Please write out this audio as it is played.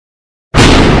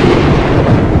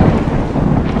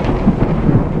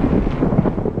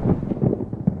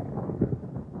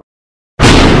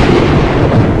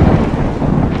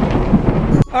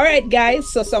All right, guys,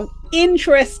 so some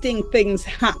interesting things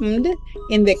happened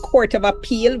in the Court of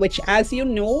Appeal, which, as you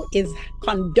know, is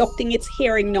conducting its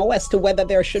hearing now as to whether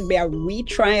there should be a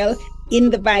retrial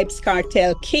in the Vybz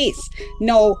Kartel case.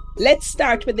 Now, let's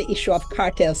start with the issue of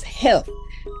Kartel's health.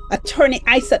 Attorney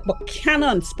Isaac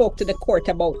Buchanan spoke to the court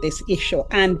about this issue,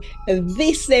 and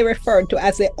this they referred to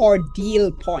as the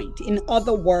ordeal point. In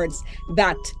other words,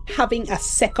 that having a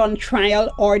second trial,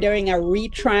 ordering a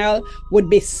retrial, would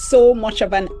be so much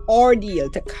of an ordeal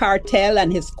to Kartel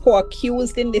and his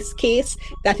co-accused in this case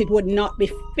that it would not be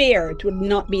fair. It would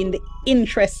not be in the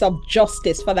interests of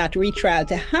justice for that retrial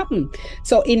to happen.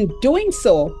 So in doing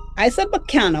so, Isaac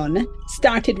Buchanan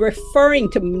started referring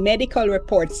to medical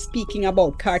reports speaking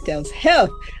about Kartel's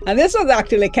health. And this was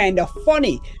actually kind of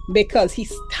funny because he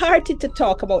started to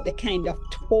talk about the kind of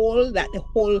toll that the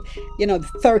whole, the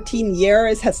 13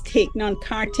 years has taken on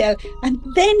Kartel. And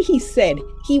then he said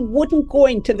he wouldn't go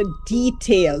into the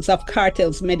details of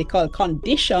Kartel's medical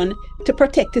condition to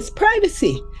protect his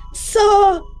privacy.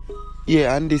 So...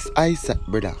 yeah, and this Isaac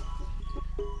brother,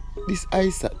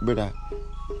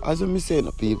 as I'm saying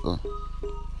to people,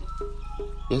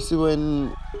 you see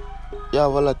when you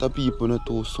have a lot of people not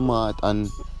too smart and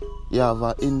you have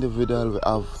an individual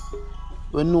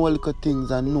we know little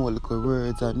things and know little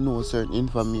words and know certain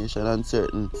information and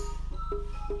certain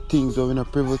things that we're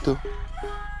not privy to,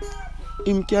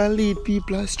 him can lead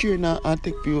people astray now and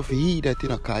take people for heed that,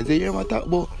 because they hear me talk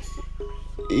about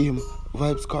him.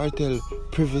 Vybz Kartel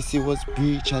privacy was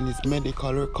breached and his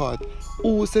medical record.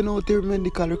 Who send out their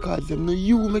medical records? Them no,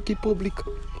 you make it public.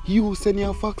 You send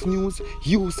your Fox News.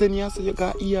 You send your say you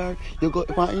got ER. You got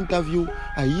an interview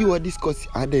and you are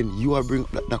discussing and then you are bring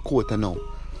the court now.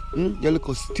 You look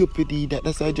how stupid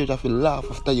that's why the judge have to laugh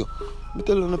after you. I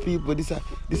tell the people this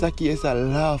a case is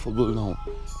laughable now.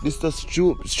 This just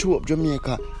show up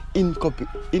Jamaica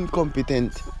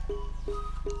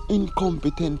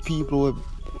incompetent people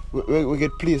we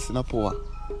get placed in a power.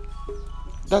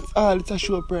 That's all it's a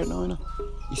show up right now,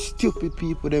 It's stupid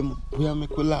people, them we are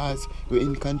make laws, we're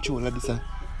in control of this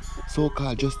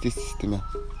so-called justice system.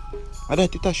 And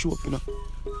that it a show up,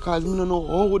 Because we don't know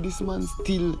how this man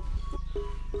still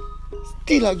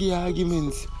a give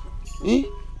arguments.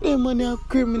 Them money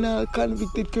are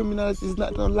convicted criminals is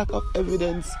not no lack of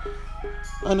evidence.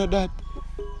 I know that.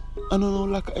 I don't know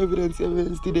lack of evidence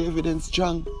to the evidence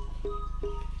strong.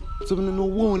 So we don't know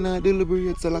who not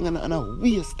deliberate so long and a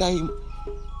waste time.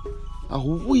 How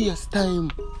long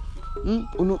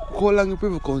you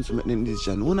privy council make them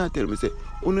decision? Who not tell me say,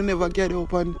 who never get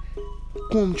up and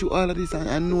come through all of this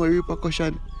and know a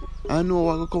repercussion and know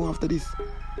what will come after this?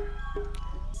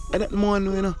 I don't more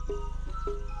know,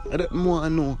 I don't more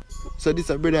know. So this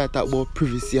a brother talk about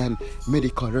privacy and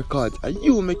medical records. And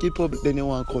you make it public, then you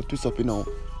want to twist up, And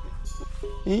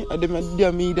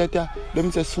them me that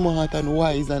them say smart and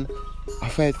wise and I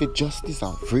fight for justice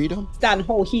and freedom. Understand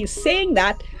how he's saying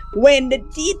that when the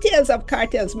details of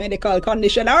Kartel's medical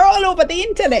condition are all over the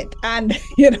internet. And,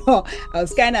 I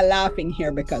was kind of laughing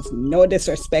here because no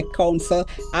disrespect, counsel,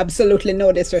 absolutely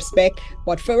no disrespect.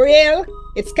 But for real,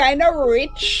 it's kind of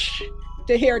rich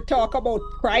to hear talk about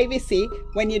privacy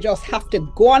when you just have to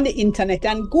go on the internet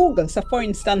and Google. So for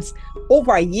instance,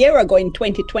 over a year ago in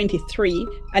 2023,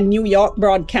 a New York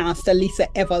broadcaster, Lisa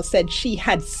Evers, said she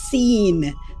had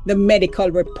seen the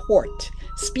medical report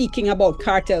speaking about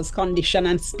Kartel's condition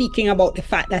and speaking about the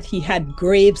fact that he had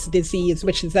Graves' disease,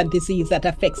 which is a disease that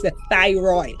affects the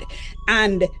thyroid.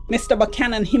 And Mr.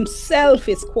 Buchanan himself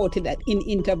is quoted in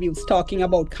interviews talking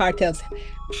about Kartel's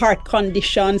heart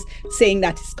conditions, saying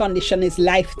that his condition is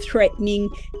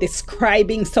life-threatening,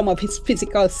 describing some of his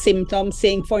physical symptoms,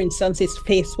 saying, for instance, his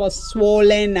face was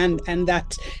swollen and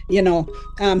that,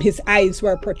 his eyes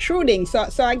were protruding. So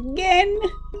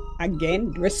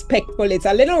again, respectful. It's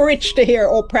a little rich to hear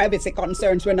privacy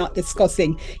concerns. We're not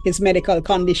discussing his medical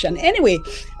condition. Anyway,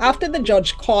 after the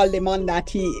judge called him on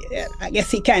that, I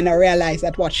guess he kind of realized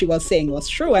that what she was saying was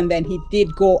true. And then he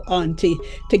did go on to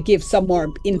give some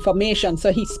more information.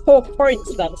 So he spoke, for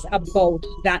instance, about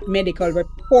that medical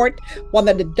report, one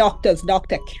of the doctors,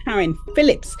 Dr. Karen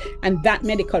Phillips, and that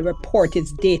medical report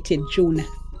is dated June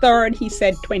 3rd, he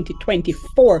said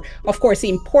 2024. Of course, the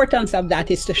importance of that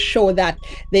is to show that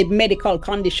the medical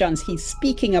conditions he's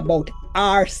speaking about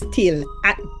are still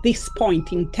at this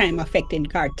point in time affecting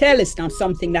Kartel. It's not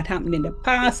something that happened in the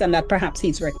past and that perhaps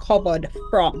he's recovered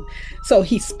from. So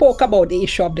he spoke about the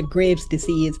issue of the Graves'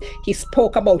 disease. He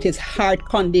spoke about his heart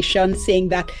condition, saying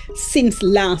that since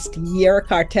last year,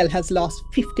 Kartel has lost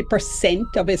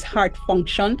 50% of his heart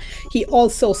function. He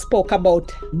also spoke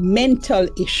about mental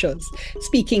issues,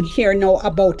 speaking here now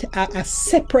about a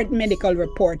separate medical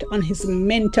report on his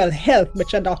mental health,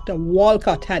 which a Dr.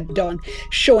 Walcott had done,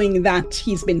 showing that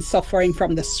he's been suffering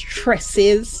from the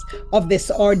stresses of this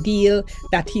ordeal,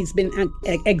 that he's been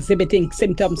exhibiting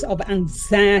symptoms of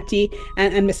anxiety.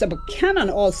 And Mr. Buchanan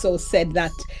also said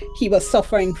that he was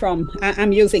suffering from,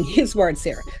 I'm using his words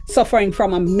here, suffering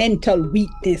from a mental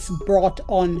weakness brought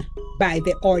on by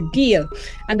the ordeal.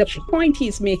 And the point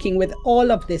he's making with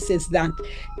all of this is that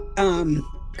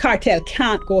Kartel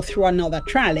can't go through another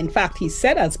trial. In fact, he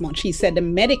said as much. He said the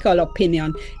medical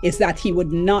opinion is that he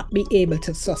would not be able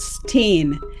to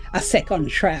sustain a second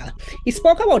trial. He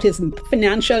spoke about his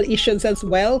financial issues as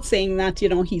well, saying that, you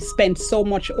know, he spent so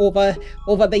much over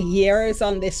the years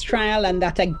on this trial, and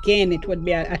that again, it would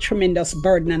be a tremendous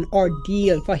burden and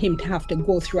ordeal for him to have to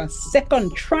go through a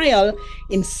second trial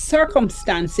in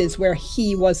circumstances where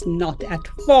he was not at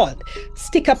fault.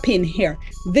 Stick a pin here.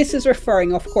 This is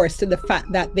referring, of course, to the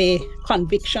fact that the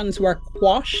convictions were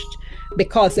quashed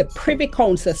because the Privy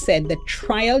Council said the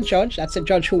trial judge, that's a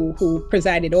judge who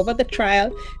presided over the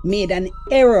trial, made an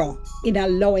error in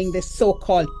allowing the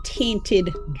so-called tainted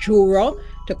juror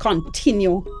to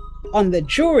continue on the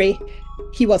jury.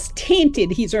 He was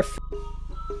tainted.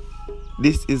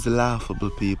 This is laughable,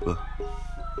 people.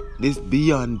 This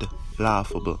beyond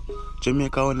laughable.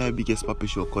 Jamaica one of the biggest puppy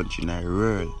show country in the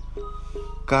world.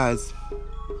 Cause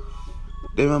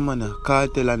them man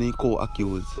Kartel and he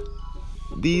co-accused.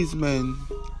 These men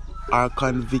are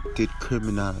convicted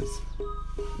criminals.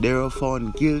 They were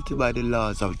found guilty by the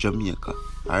laws of Jamaica.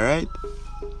 Alright?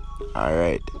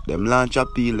 Alright. Them launch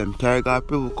appeal, them carry out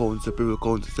Privy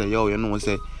Council say, yo, you know,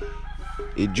 say,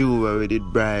 a Jew where we did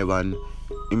bribe and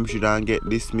him shouldn't get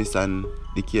dismissed and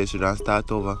the case shouldn't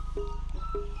start over.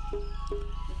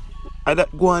 And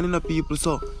that go on in the people,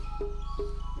 so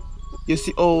you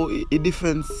see, a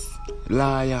defense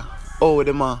lawyer,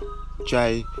 them are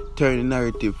try turn the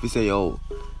narrative to say,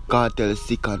 Kartel is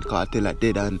sick and Kartel are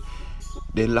dead and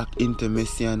they lack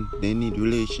intimacy and they need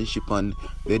relationship and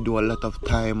they do a lot of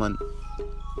time and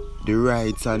the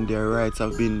rights and their rights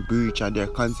have been breached and their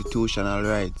constitutional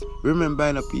rights.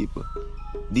 Remember, people,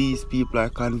 these people are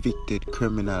convicted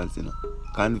criminals,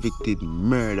 convicted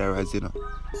murderers,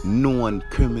 known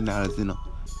criminals,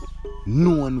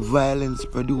 known violence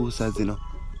producers,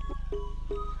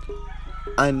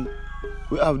 and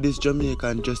we have this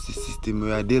Jamaican justice system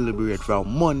where I deliberate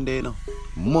from Monday,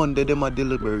 Monday them are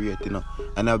deliberate,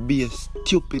 and I be a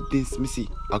stupidness, me see,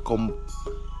 I come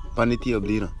on the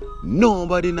table,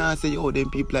 Nobody now say, them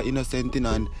people are innocent,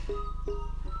 and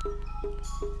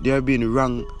they're being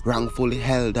wrongfully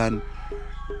held, and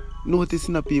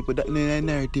noticing people that in the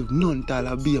narrative, none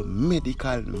tall be a medical,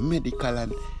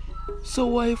 and so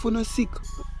why if you're not sick?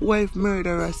 Why if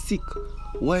murderers sick?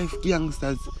 Why if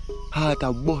gangsters heart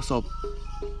a bust up?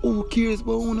 Who cares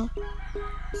about you?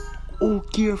 Who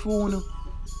cares for you?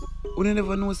 We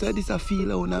never know say this a feel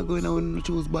how not going on to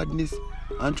choose badness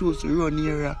and choose to run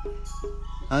area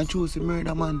and choose to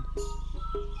murder man.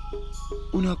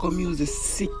 We not come use the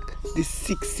sick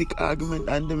argument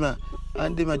and them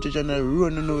a judge and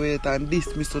run away and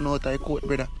dismiss on out of court,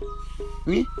 brother.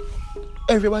 Me?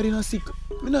 Everybody not sick.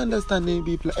 Me not understand them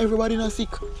people. Everybody not sick.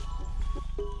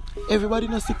 Everybody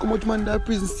not sick. How much man that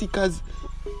prison sicker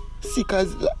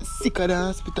than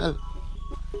hospital.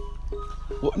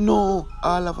 But no,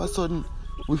 all of a sudden,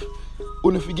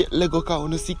 we forget Lego car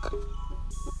on sick.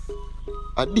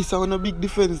 And this is a big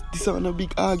defense. This is a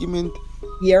big argument.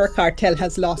 Year, Kartel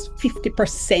has lost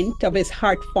 50% of his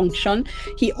heart function.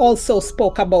 He also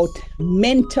spoke about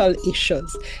mental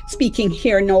issues, speaking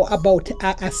here now about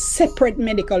a separate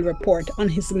medical report on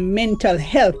his mental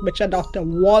health, which a Dr.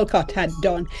 Walcott had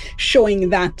done, showing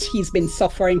that he's been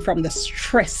suffering from the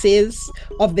stresses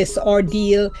of this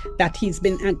ordeal, that he's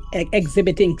been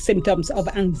exhibiting symptoms of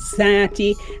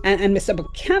anxiety. And Mr.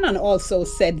 Buchanan also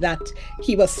said that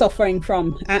he was suffering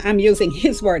from, I'm using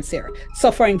his words here,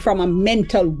 suffering from a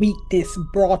mental weakness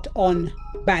brought on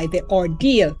by the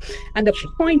ordeal. And the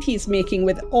point he's making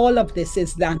with all of this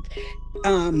is that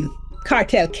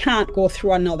Kartel can't go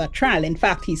through another trial. In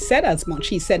fact, he said as much.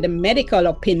 He said the medical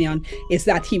opinion is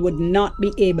that he would not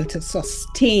be able to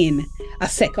sustain a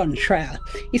second trial.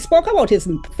 He spoke about his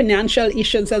financial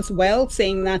issues as well,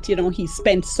 saying that, he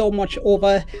spent so much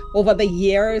over the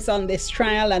years on this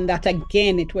trial, and that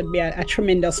again, it would be a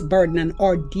tremendous burden and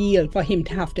ordeal for him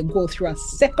to have to go through a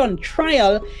second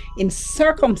trial in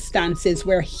circumstances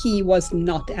where he was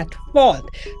not at fault.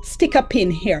 Stick a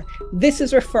pin here. This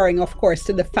is referring, of course,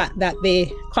 to the fact that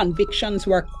the convictions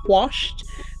were quashed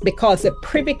because the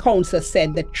Privy Council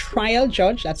said the trial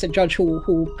judge, that's a judge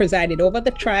who presided over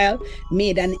the trial,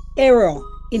 made an error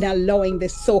in allowing the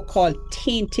so-called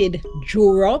tainted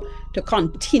juror to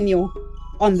continue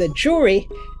on the jury.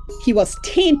 He was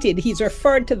tainted. He's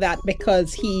referred to that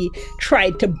because he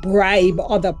tried to bribe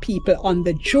other people on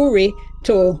the jury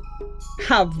to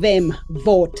have them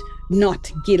vote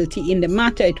not guilty in the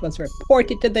matter. It was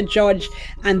reported to the judge,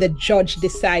 and the judge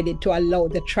decided to allow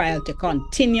the trial to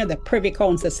continue. The Privy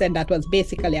Council said that was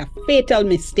basically a fatal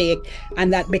mistake,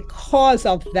 and that because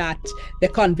of that, the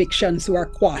convictions were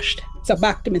quashed. So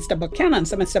back to Mr. Buchanan.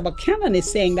 So Mr. Buchanan is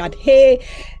saying that, hey,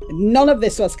 none of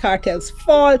this was Kartel's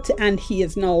fault, and he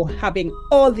is now having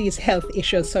all these health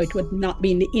issues, so it would not be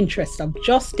in the interest of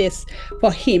justice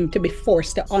for him to be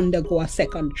forced to undergo a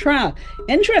second trial.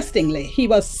 Interestingly, he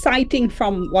was citing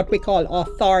from what we call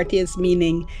authorities,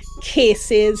 meaning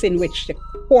cases in which the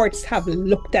courts have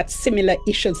looked at similar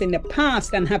issues in the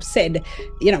past and have said,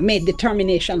 made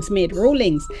determinations, made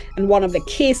rulings. And one of the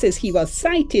cases he was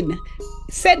citing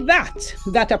said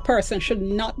that a person should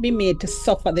not be made to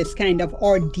suffer this kind of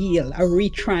ordeal, a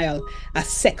retrial, a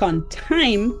second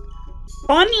time,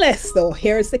 unless, though,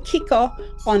 here's the kicker,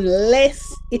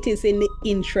 unless it is in the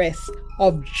interest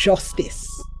of justice.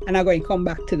 And I'm going to come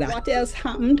back to that. What else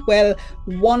happened? Well,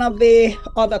 one of the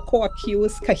other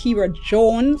co-accused, Kahira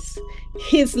Jones,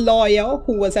 his lawyer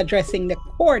who was addressing the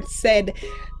court, said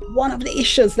one of the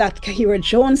issues that Kahira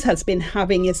Jones has been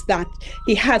having is that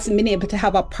he hasn't been able to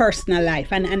have a personal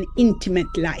life and an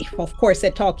intimate life. Of course, they're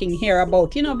talking here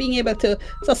about, being able to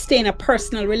sustain a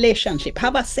personal relationship,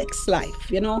 have a sex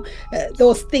life,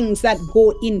 those things that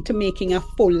go into making a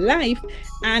full life,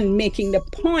 and making the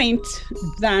point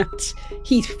that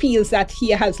he feels that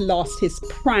he has lost his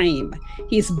prime.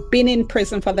 He's been in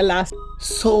prison for the last...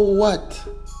 So what?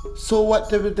 So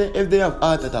what if they have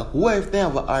heart attack? What if they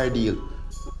have an ordeal?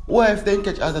 What if they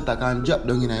catch heart attack and drop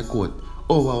down in a court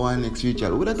over one next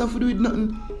trial? Would that have to do with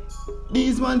nothing?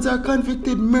 These ones are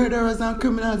convicted murderers and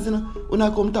criminals, When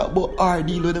I come talk about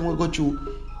ordeal, what them will go through.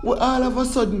 Well, all of a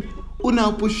sudden, when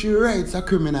I push your rights a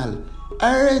criminal.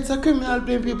 Our rights a criminal,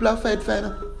 playing people are fight.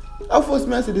 How first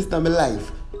me I see this time in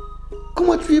life? Come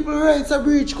much people rights are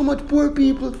breach, come much poor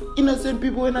people, innocent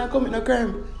people when I commit a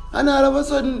crime. And all of a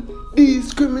sudden,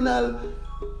 these criminals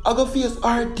are going to face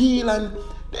ordeal, and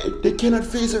they cannot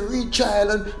face a retrial,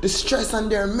 and the stress on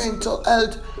their mental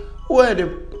health. Where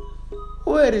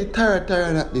they terror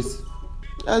at this?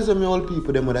 As some old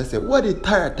people, them would have said, what they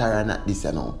terror at this,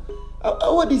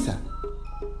 What is that?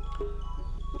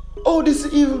 Oh,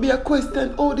 this even be a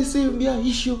question. Oh, this even be an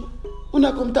issue. When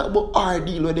I come talk about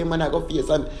ordeal where them man go face,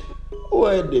 and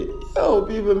where they? Oh,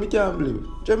 people, me can't believe.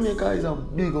 Jamaica is a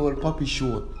big old puppy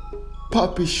show.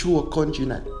 Puppy show country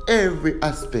in every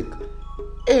aspect.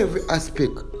 Every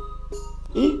aspect.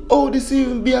 Oh, this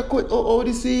even be a question. Oh,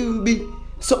 this even be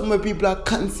something where people are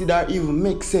consider even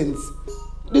make sense.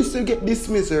 This will get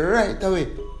dismissed right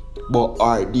away. But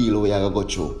ordeal where you go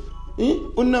through.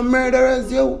 When the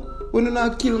murderers, yo. When you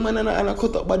not kill man and I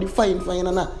cut up body fine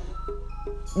and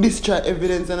destroy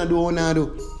evidence and I do what I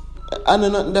do.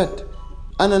 And not that.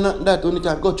 And not that when you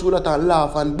can go through that and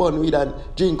laugh and burn with and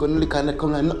drink and liquor and that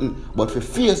come like nothing. But for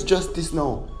face justice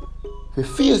now. For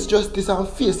face justice and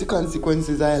face the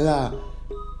consequences of law.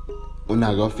 You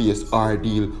not go face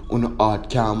ordeal, you not heart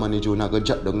can't manage, you not go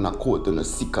drop down in a court, you not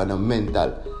sick and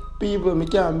mental. People, me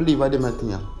can't believe what them are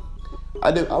thinking.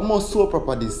 I must so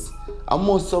proper this. I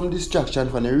must some distraction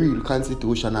from the real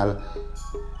constitutional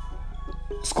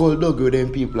skullduggery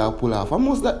them people are pull off. I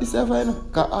must that this ever,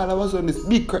 because all of us on this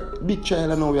big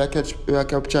trial now we are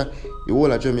capture the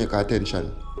whole of Jamaica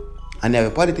attention. And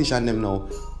every politician them now,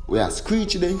 we are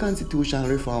screeching the constitutional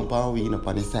reform power we up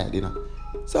on the side,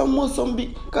 So I must some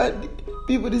big, because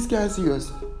people this can't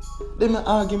serious. Them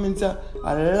arguments are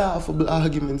laughable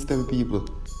arguments, them people.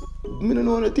 I don't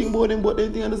know anything about them, but they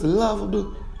think are just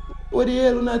laughable. What the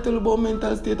hell when I tell about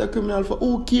mental state of criminal for?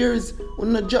 Who cares?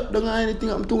 When I drop down or anything,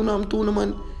 I'm doing,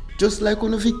 man. Just like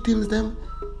on the victims, them.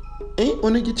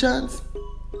 When they get chance.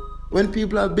 When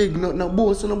people are big, no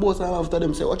boss after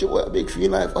them say, watch your big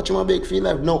feel life, watch my big feel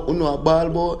life. No, a ball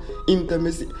ball,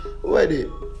 intimacy. Where they?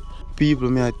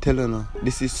 people, me I tell you now,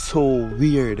 this is so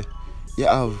weird. You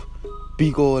have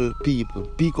big old people,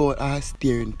 big old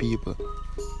ass-steering people.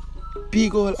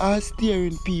 Big old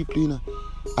ass-steering people, you know.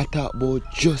 I talk about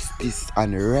justice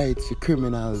and rights for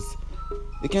criminals.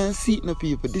 You can't see it, no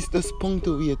people. This just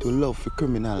punctuate to love for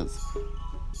criminals.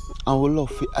 And we love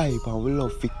for hype and we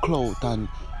love for clout and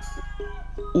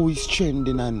who is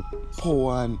trending and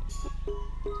power and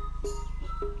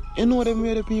you know them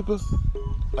way the people.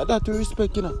 But that we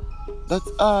respect, you know. That's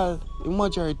all the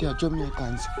majority of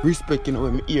Jamaicans respect, you know,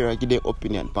 when me hear I give their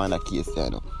opinion on that case, you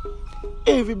know.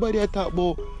 Everybody I talk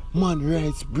about man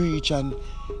rights breach and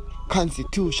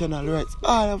constitutional rights.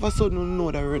 All of a sudden you know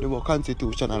that already about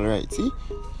constitutional rights, see?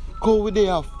 Because we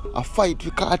there have a fight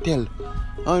for cartel.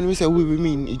 And when we say we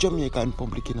mean the Jamaican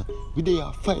public, you know, we there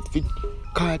a fight for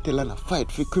cartel and a fight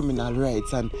for criminal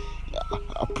rights and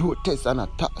a protest and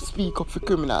speak up for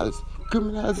criminals.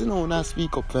 Criminals, you know, not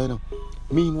speak up for, you know.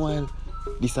 Meanwhile,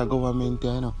 this a government,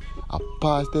 you know, a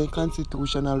pass the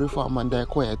constitutional reform and they're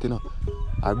quiet, you know.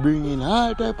 I bring in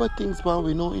all type of things, man.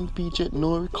 We no impeach it,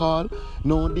 no recall,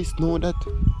 no this, no that.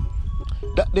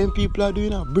 That them people are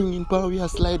doing, bring in power, we are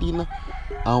sliding,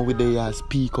 and we they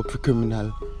speak up for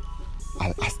criminal.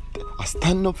 I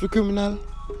stand up for criminal.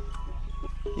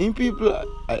 In people,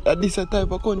 this a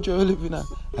type of country we live in,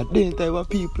 this type of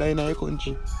people in our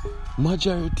country.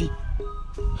 Majority.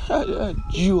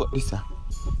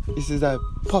 This is a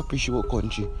puppy show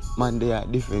country. Man, they are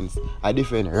defense. I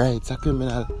defend rights of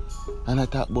criminal. And I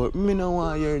talk about, me no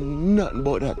want to hear nothing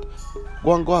about that.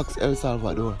 Go and go ask El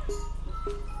Salvador.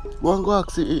 Go and go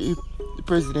ask the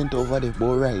president over there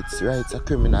about rights of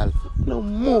criminal. No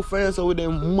more friends with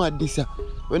them mad this year.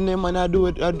 When them man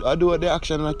do the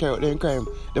action and carry out their crime,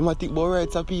 they might think about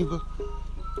rights of people.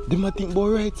 They might think about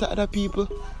rights of other people.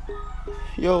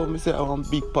 Yo, me say I want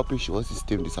big puppy show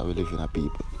system, this how we live in a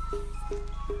people.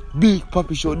 Big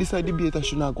puppy show, this is a debate that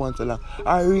should not go on so long.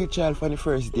 I reach child for the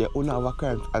first day, who have a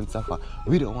crime and suffer.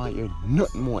 We don't want you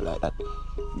nothing more like that.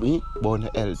 Me, born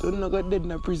the hell. Don't go dead in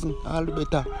the prison, all the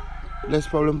better. Less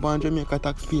problem for Jamaica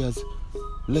taxpayers.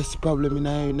 Less problem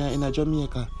in a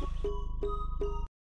Jamaica.